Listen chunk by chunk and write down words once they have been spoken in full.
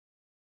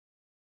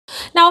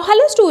Now,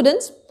 hello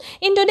students.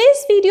 In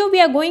today's video,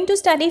 we are going to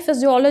study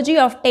physiology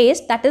of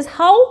taste. That is,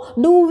 how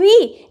do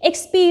we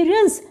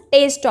experience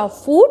taste of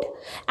food,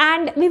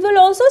 and we will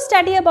also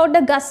study about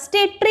the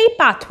gustatory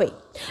pathway.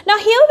 Now,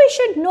 here we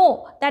should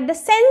know that the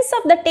sense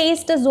of the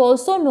taste is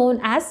also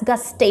known as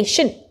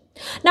gustation.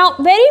 Now,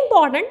 very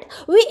important,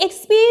 we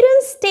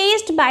experience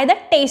taste by the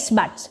taste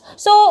buds.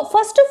 So,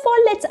 first of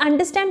all, let's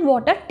understand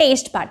what are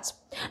taste buds.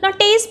 Now,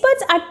 taste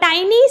buds are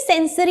tiny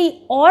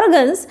sensory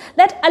organs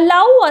that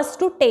allow us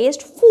to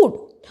taste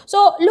food.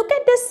 So, look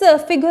at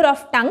this figure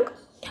of tongue.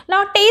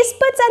 Now, taste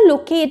buds are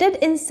located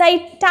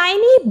inside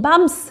tiny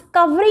bumps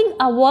covering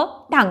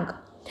our tongue.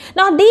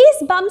 Now, these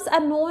bumps are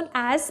known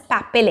as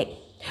papillae.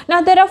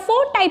 Now, there are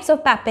four types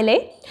of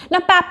papillae. Now,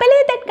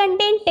 papillae that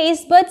contain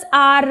taste buds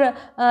are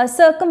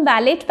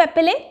circumvallate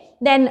papillae,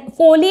 then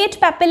foliate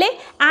papillae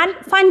and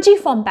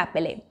fungiform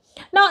papillae.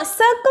 Now,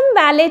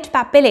 circumvallate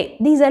papillae,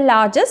 these are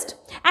largest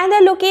and they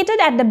are located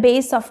at the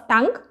base of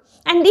tongue,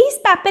 and these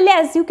papillae,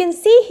 as you can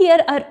see here,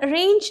 are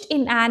arranged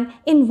in an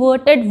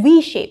inverted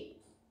V shape.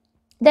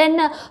 Then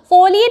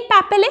foliate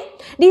papillae,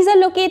 these are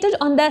located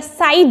on the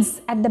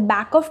sides at the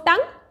back of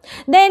tongue.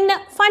 Then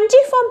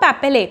fungiform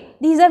papillae,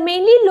 these are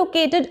mainly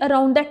located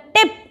around the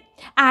tip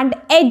and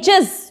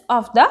edges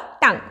of the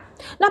tongue.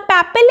 Now,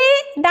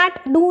 papillae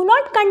that do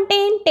not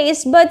contain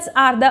taste buds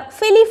are the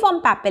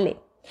filiform papillae.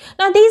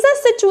 Now, these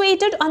are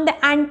situated on the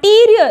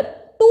anterior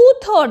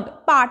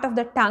 2/3 part of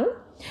the tongue.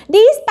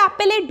 These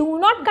papillae do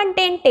not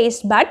contain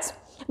taste buds,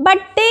 but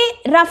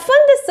they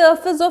roughen the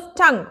surface of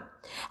tongue,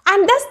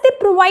 and thus they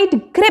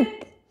provide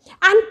grip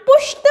and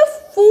push the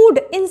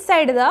food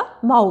inside the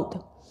mouth.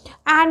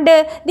 And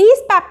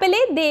these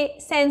papillae, they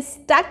sense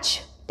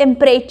touch,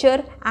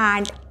 temperature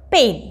and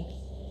pain.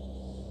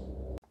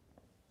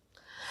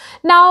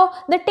 Now,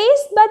 the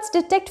taste buds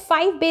detect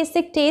 5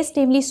 basic tastes,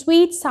 namely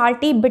sweet,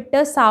 salty,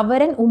 bitter, sour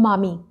and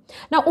umami.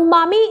 Now,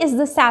 umami is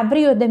the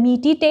savory or the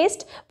meaty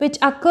taste which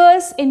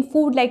occurs in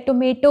food like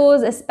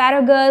tomatoes,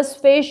 asparagus,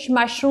 fish,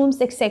 mushrooms,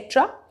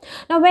 etc.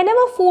 Now,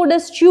 whenever food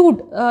is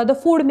chewed, the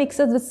food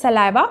mixes with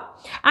saliva,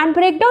 and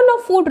breakdown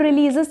of food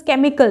releases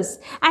chemicals,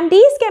 and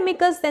these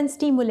chemicals then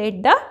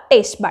stimulate the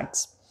taste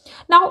buds.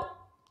 Now,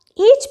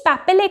 each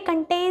papillae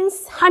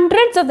contains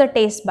hundreds of the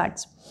taste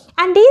buds,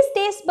 and these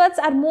taste buds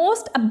are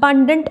most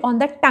abundant on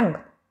the tongue.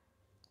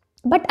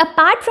 But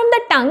apart from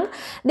the tongue,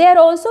 they are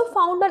also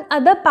found on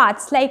other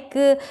parts, like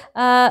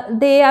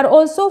they are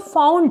also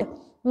found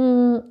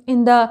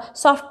in the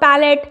soft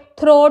palate,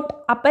 throat,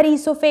 upper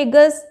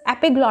esophagus,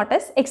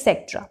 epiglottis,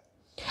 etc.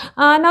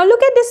 Now,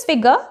 look at this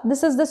figure.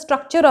 This is the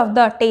structure of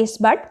the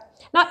taste bud.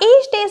 Now,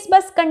 each taste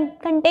bud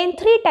contain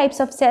 3 types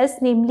of cells,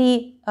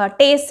 namely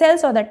taste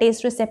cells or the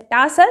taste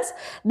receptor cells,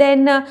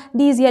 then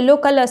these yellow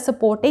color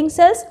supporting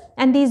cells,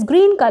 and these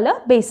green color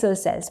basal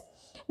cells.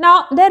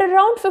 Now, there are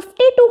around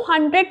 50 to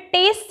 100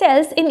 taste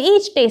cells in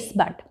each taste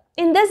bud.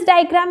 In this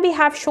diagram, we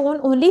have shown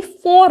only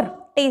 4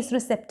 taste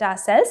receptor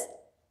cells.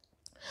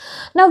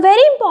 Now,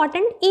 very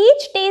important,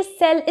 each taste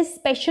cell is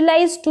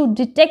specialized to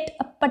detect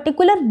a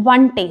particular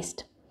one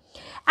taste.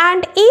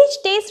 And each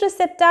taste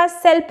receptor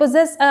cell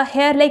possesses a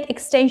hair-like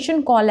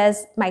extension called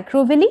as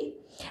microvilli,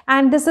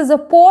 and this is a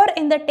pore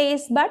in the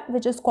taste bud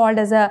which is called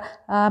as a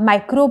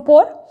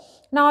micropore.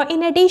 Now,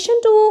 in addition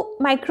to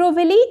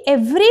microvilli,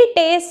 every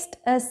taste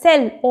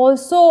cell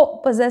also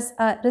possesses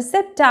a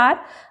receptor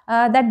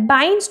that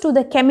binds to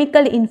the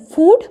chemical in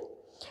food,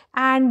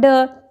 and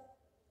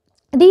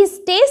these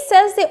taste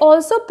cells, they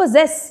also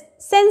possess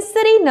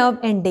sensory nerve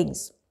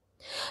endings.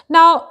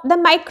 Now, the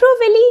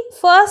microvilli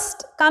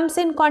first comes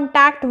in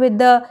contact with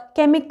the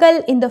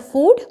chemical in the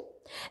food,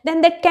 then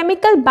that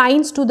chemical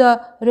binds to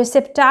the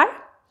receptor.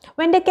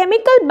 When the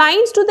chemical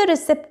binds to the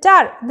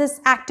receptor, this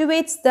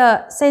activates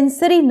the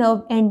sensory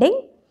nerve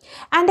ending,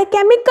 and the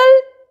chemical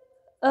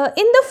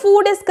in the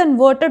food is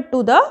converted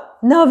to the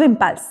nerve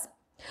impulse.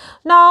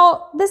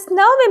 Now, this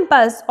nerve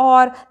impulse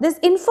or this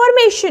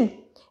information,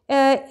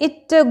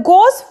 it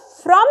goes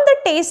from the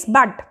taste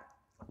bud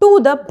to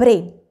the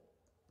brain.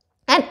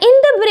 And in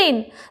the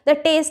brain, the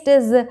taste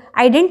is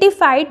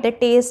identified, the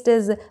taste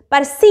is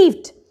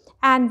perceived,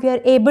 and we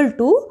are able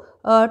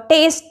to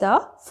taste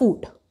the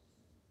food.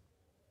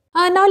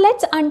 Now,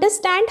 let's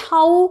understand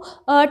how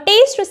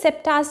taste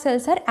receptor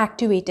cells are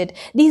activated.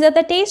 These are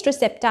the taste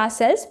receptor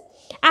cells.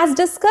 As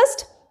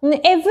discussed,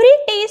 every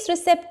taste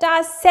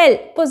receptor cell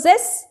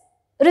possesses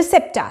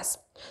receptors.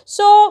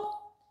 So,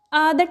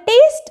 the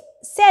taste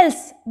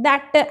cells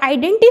that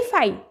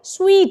identify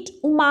sweet,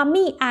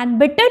 umami and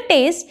bitter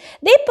taste,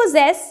 they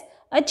possess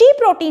G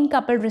protein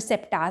coupled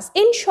receptors,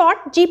 in short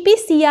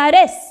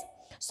GPCRS.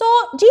 So,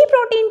 G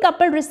protein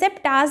coupled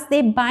receptors,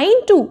 they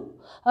bind to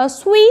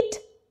sweet,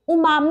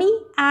 umami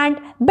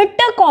and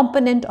bitter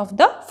component of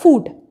the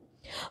food,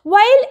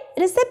 while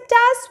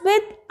receptors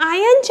with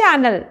ion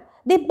channel,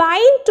 they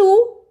bind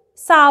to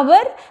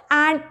sour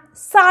and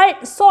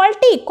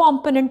salty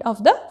component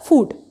of the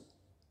food.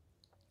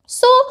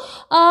 So,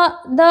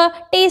 the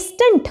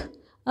tastant,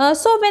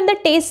 when the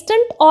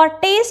tastant or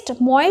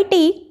taste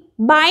moiety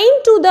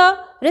bind to the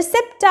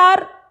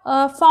receptor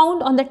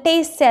found on the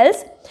taste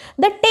cells.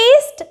 The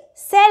taste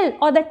cell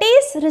or the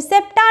taste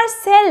receptor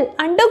cell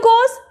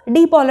undergoes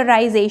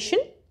depolarization.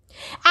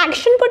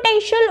 Action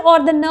potential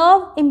or the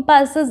nerve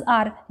impulses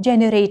are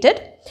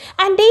generated,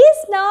 and these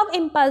nerve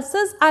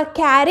impulses are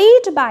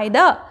carried by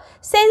the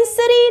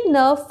sensory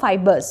nerve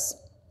fibers.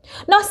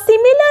 Now,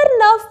 similar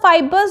nerve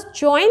fibers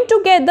join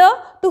together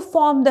to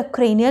form the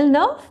cranial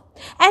nerve,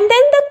 and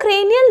then the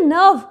cranial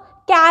nerve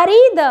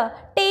carry the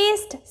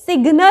taste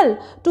signal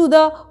to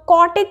the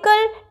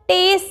cortical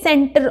taste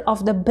center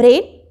of the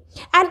brain,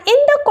 and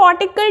in the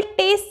cortical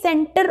taste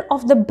center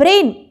of the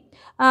brain,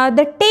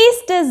 the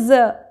taste is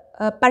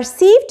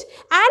perceived,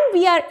 and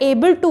we are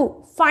able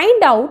to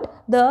find out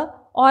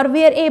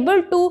we are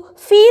able to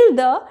feel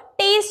the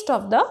taste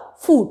of the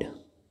food.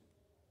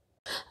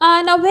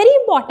 Now, very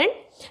important,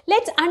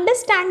 let's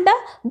understand the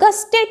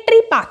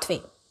gustatory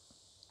pathway.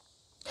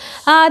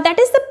 That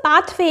is the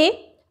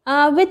pathway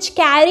which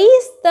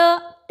carries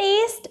the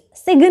taste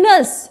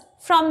signals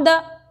from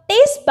the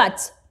taste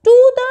buds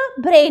to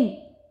the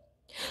brain,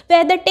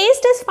 where the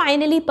taste is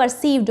finally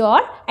perceived or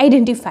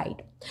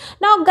identified.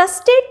 Now,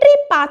 gustatory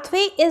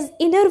pathway is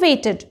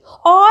innervated,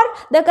 or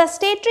the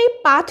gustatory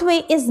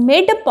pathway is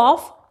made up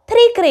of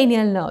 3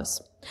 cranial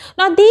nerves.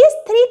 Now, these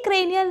 3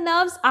 cranial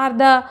nerves are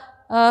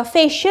the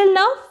facial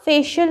nerve.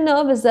 Facial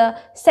nerve is the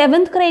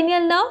 7th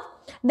cranial nerve.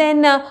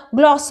 Then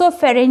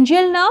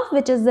glossopharyngeal nerve,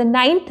 which is the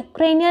 9th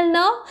cranial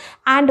nerve,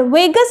 and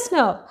vagus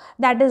nerve,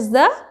 that is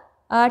the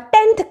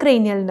 10th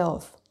cranial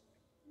nerve.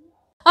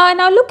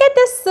 Now, look at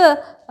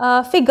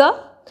this figure.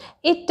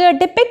 It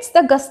depicts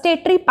the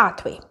gustatory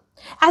pathway.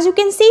 As you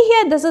can see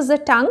here, this is the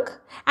tongue,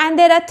 and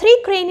there are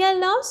 3 cranial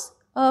nerves,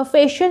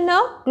 facial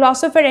nerve,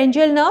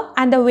 glossopharyngeal nerve,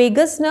 and the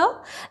vagus nerve,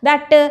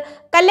 that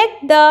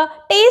collect the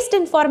taste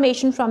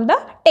information from the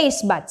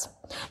taste buds.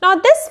 Now,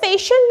 this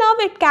facial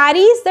nerve, it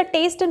carries the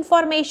taste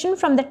information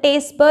from the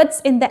taste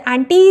buds in the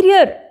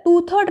anterior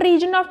 2/3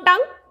 region of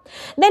tongue.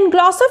 Then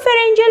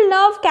glossopharyngeal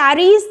nerve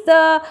carries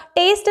the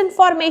taste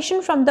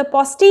information from the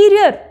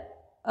posterior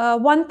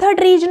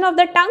 1/3 region of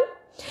the tongue,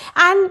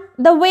 and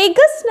the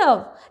vagus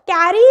nerve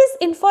carries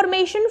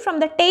information from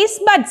the taste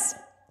buds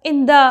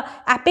in the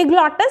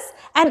epiglottis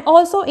and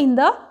also in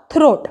the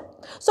throat.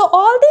 So,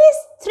 all these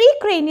 3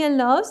 cranial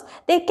nerves,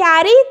 they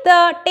carry the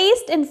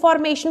taste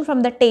information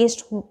from the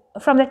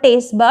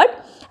taste bud,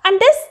 and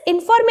this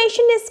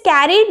information is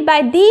carried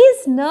by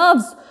these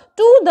nerves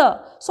to the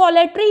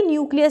solitary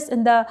nucleus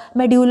in the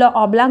medulla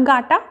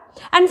oblongata,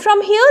 and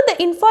from here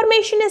the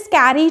information is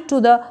carried to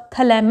the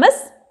thalamus,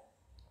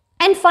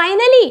 and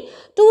finally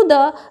to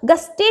the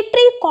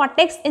gustatory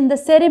cortex in the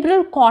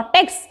cerebral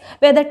cortex,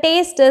 where the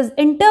taste is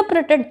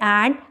interpreted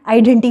and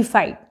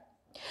identified.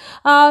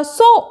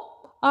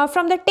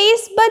 From the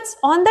taste buds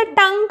on the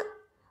tongue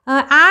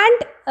and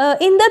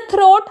in the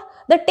throat,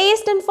 the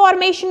taste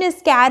information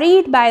is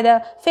carried by the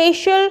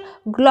facial,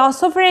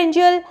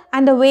 glossopharyngeal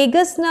and the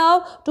vagus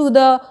nerve to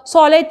the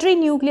solitary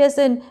nucleus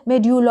in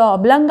medulla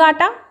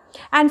oblongata,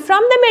 and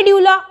from the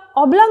medulla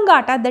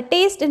oblongata, the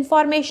taste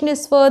information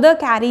is further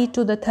carried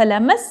to the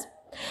thalamus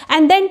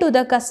and then to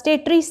the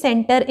gustatory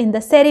center in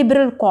the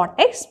cerebral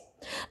cortex.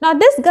 Now,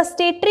 this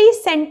gustatory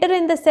center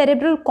in the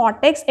cerebral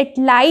cortex, it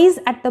lies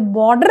at the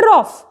border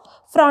of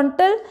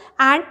frontal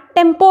and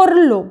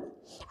temporal lobe,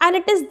 and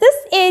it is this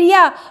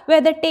area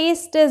where the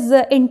taste is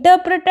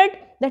interpreted,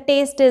 the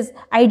taste is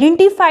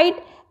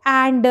identified,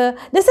 and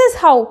this is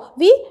how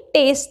we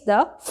taste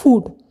the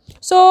food.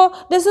 So,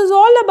 this is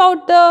all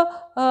about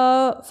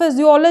the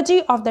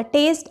physiology of the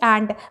taste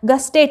and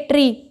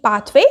gustatory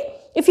pathway.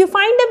 If you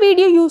find the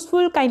video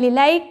useful, kindly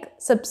like,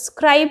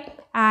 subscribe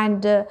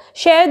and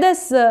share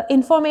this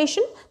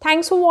information.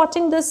 Thanks for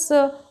watching this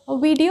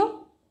video.